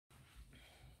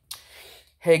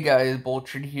Hey guys,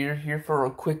 B.O.L.T here for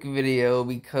a quick video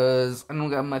because I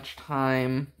don't got much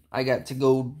time. I got to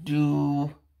go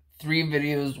do 3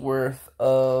 videos worth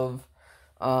of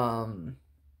um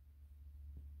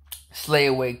Slay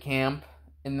Away Camp,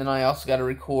 and then I also got to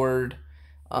record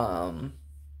um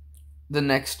the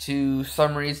next 2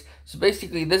 summaries. So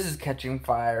basically this is Catching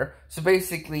Fire. So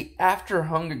basically after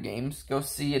Hunger Games, go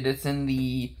see it. It's in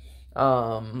the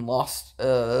Lost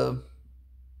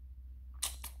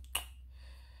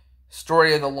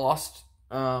Story of the Lost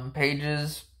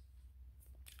pages.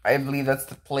 I believe that's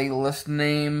the playlist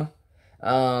name.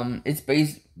 It's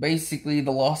basically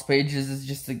the Lost Pages is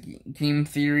just a Game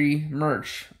Theory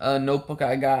merch notebook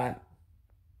I got,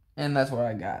 and that's what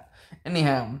I got.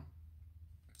 Anyhow,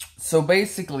 so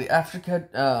basically after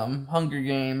Hunger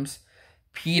Games,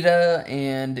 PETA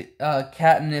and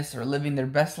Katniss are living their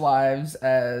best lives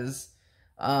as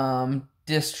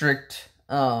district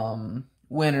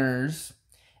winners.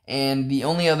 And the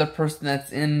only other person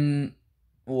that's in...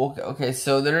 Well, okay,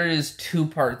 so there is 2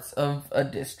 parts of a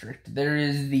district. There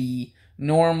is the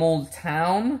normal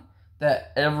town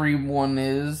that everyone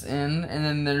is in, and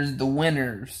then there's the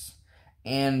winners.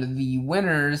 And the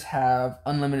winners have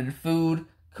unlimited food,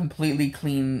 completely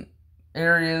clean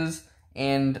areas,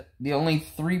 and the only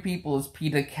 3 people is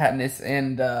PETA, Katniss,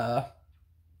 and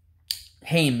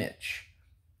Haymitch.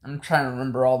 I'm trying to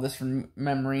remember all this from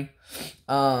memory.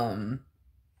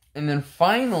 And then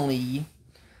finally,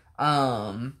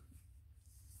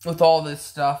 with all this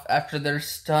stuff, after their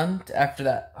stunt, after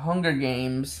that Hunger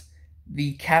Games,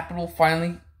 the Capitol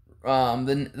finally,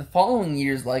 the following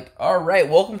year's like, alright,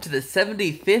 welcome to the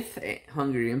 75th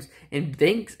Hunger Games, and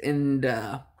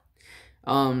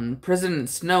President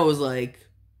Snow is like,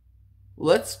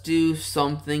 let's do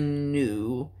something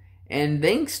new. And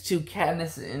thanks to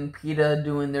Katniss and PETA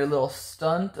doing their little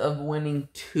stunt of winning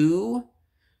two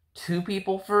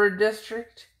people for a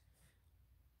district,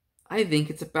 I think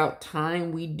it's about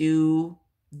time we do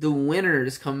the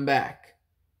winners come back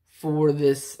for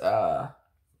this,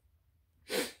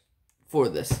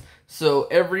 So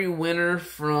every winner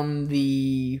from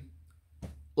the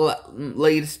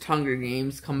latest Hunger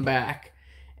Games come back,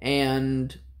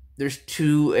 and there's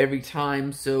 2 every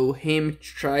time. So him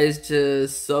tries to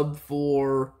sub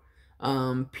for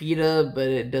PETA, but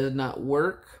it does not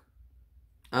work.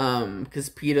 Because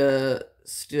PETA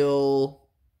still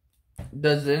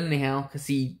does it anyhow, because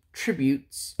he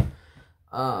tributes.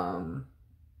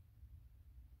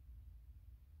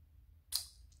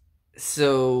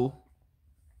 So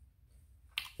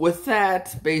with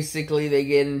that, basically they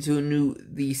get into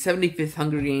the 75th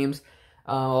Hunger Games.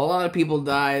 A lot of people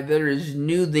die. There's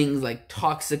new things like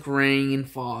toxic rain and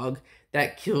fog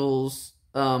that kills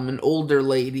an older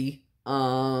lady.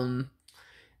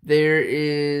 There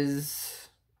is,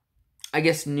 I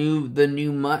guess, the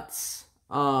new mutts.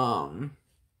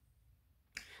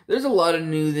 There's a lot of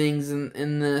new things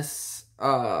in this,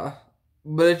 but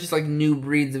it's just like new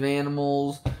breeds of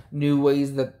animals, new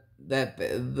ways that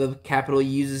the Capitol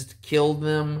uses to kill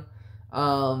them.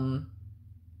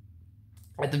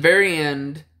 At the very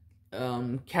end,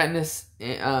 Katniss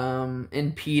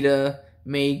and PETA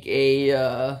make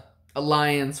a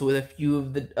alliance with a few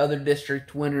of the other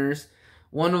district winners.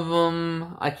 One of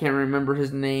them, I can't remember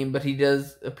his name, but he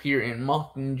does appear in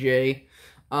Mockingjay.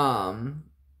 But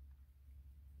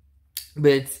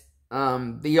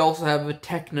they also have a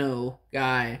techno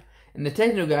guy, and the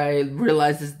techno guy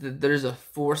realizes that there's a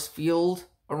force field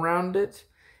around it,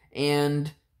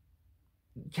 and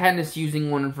Katniss, using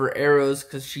one of her arrows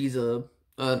because she's an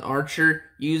archer,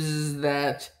 uses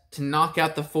that to knock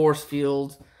out the force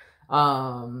field.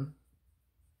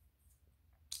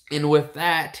 And with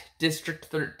that, District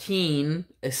 13,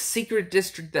 a secret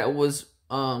district that was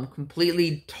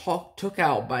completely took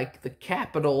out by the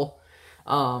Capitol,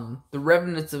 the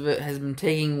remnants of it has been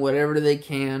taking whatever they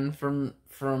can from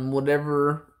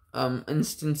whatever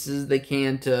instances they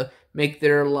can to make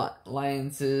their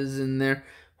alliances and their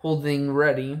whole thing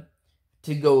ready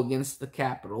to go against the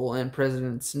Capitol and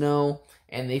President Snow.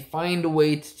 And they find a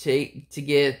way to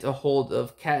get a hold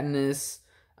of Katniss.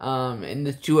 And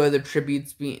the 2 other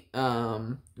tributes being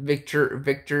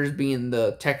Victor's being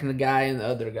the techno guy and the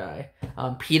other guy.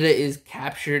 PETA is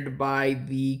captured by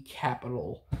the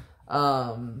Capitol.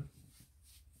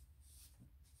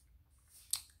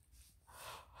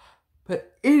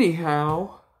 But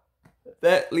anyhow,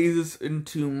 that leads us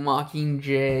into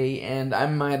Mockingjay, and I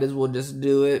might as well just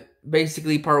do it.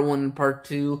 Basically, part 1 and part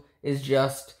 2 is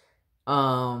just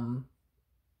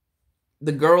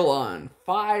the girl on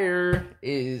fire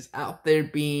is out there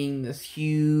being this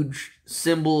huge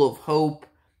symbol of hope.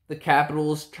 The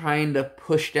Capitol is trying to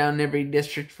push down every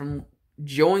district from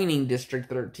joining District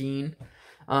 13.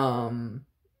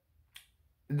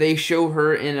 They show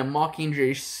her in a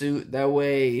Mockingjay suit. That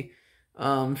way,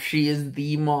 she is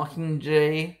the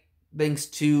Mockingjay. Thanks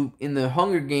to, in the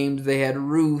Hunger Games, they had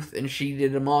Ruth, and she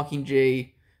did a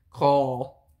Mockingjay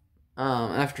call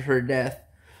after her death.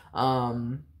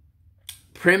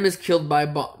 Prim is killed by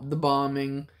the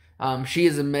bombing. She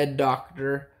is a med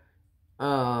doctor.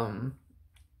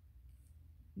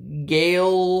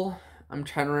 Gale, I'm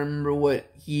trying to remember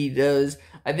what he does.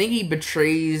 I think he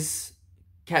betrays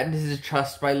Katniss's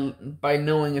trust by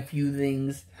knowing a few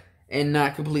things and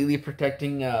not completely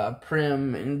protecting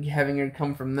Prim and having her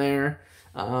come from there.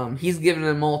 He's given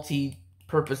a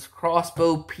multi-purpose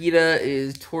crossbow. Peeta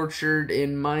is tortured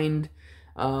and mind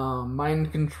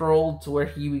controlled to where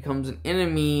he becomes an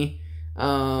enemy. They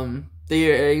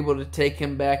are able to take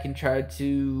him back and try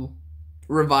to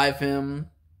revive him.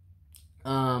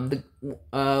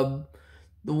 The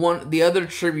other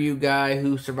tribute guy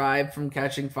who survived from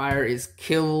catching fire is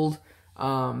killed.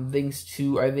 Thanks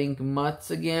to, I think, Mutts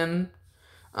again.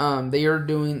 They are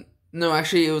doing, no,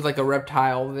 actually it was like a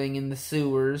reptile thing in the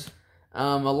sewers.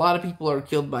 A lot of people are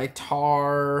killed by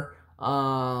tar.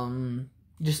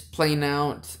 Just playing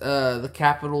out the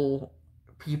Capitol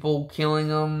people killing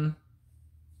them.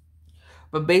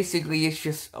 But basically, it's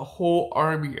just a whole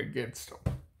army against them.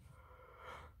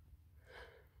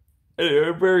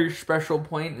 A very special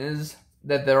point is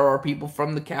that there are people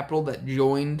from the Capitol that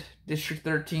joined District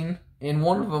 13, and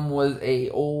one of them was a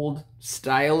old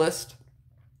stylist.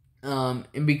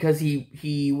 And because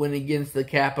he went against the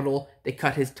Capitol, they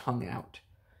cut his tongue out.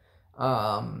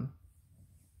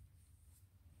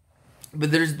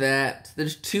 But there's that.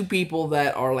 There's two people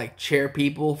that are like chair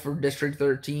people for District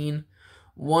 13.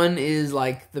 One is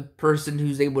like the person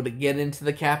who's able to get into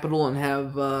the Capitol and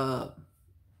have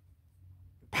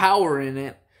power in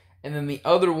it. And then the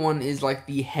other one is like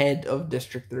the head of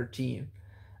District 13.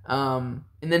 And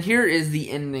then here is the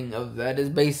ending of that. Is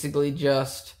basically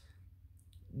just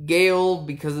Gale,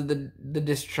 because of the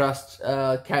distrust,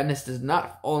 Katniss does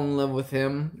not fall in love with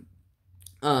him.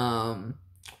 And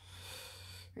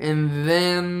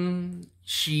then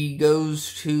she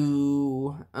goes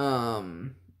to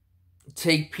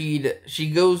take Peeta. She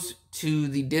goes to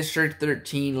the District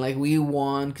 13 like we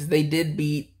won, because they did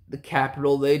beat the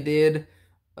Capitol. They did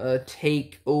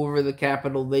take over the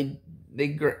Capitol. They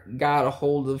got a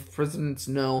hold of President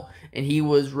Snow, and he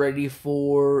was ready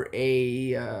for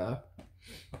a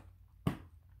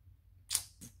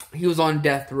he was on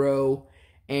death row,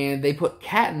 and they put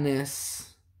Katniss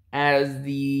as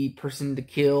the person to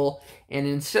kill. And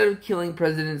instead of killing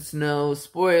President Snow,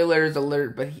 spoilers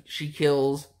alert, but she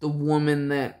kills the woman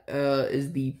that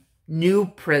is the new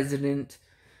president.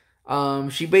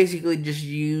 She basically just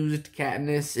used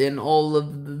Katniss and all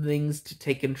of the things to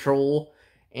take control.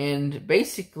 And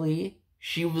basically,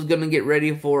 she was going to get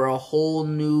ready for a whole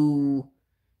new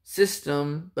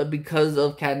system. But because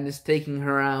of Katniss taking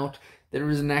her out, there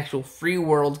was an actual free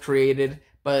world created.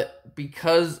 But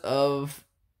because of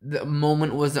the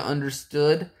moment wasn't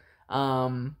understood,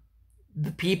 the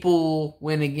people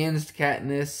went against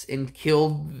Katniss and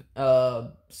killed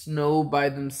Snow by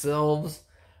themselves.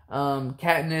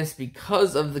 Katniss,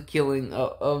 because of the killing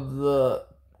of the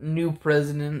new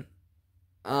president,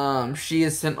 she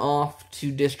is sent off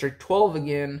to District 12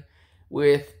 again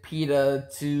with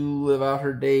Peeta to live out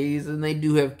her days, and they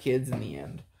do have kids in the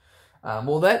end.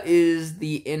 Well, that is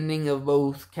the ending of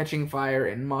both Catching Fire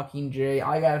and Mockingjay.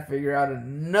 I gotta figure out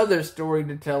another story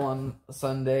to tell on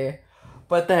Sunday,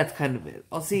 but that's kind of it.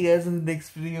 I'll see you guys in the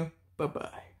next video.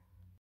 Bye-bye.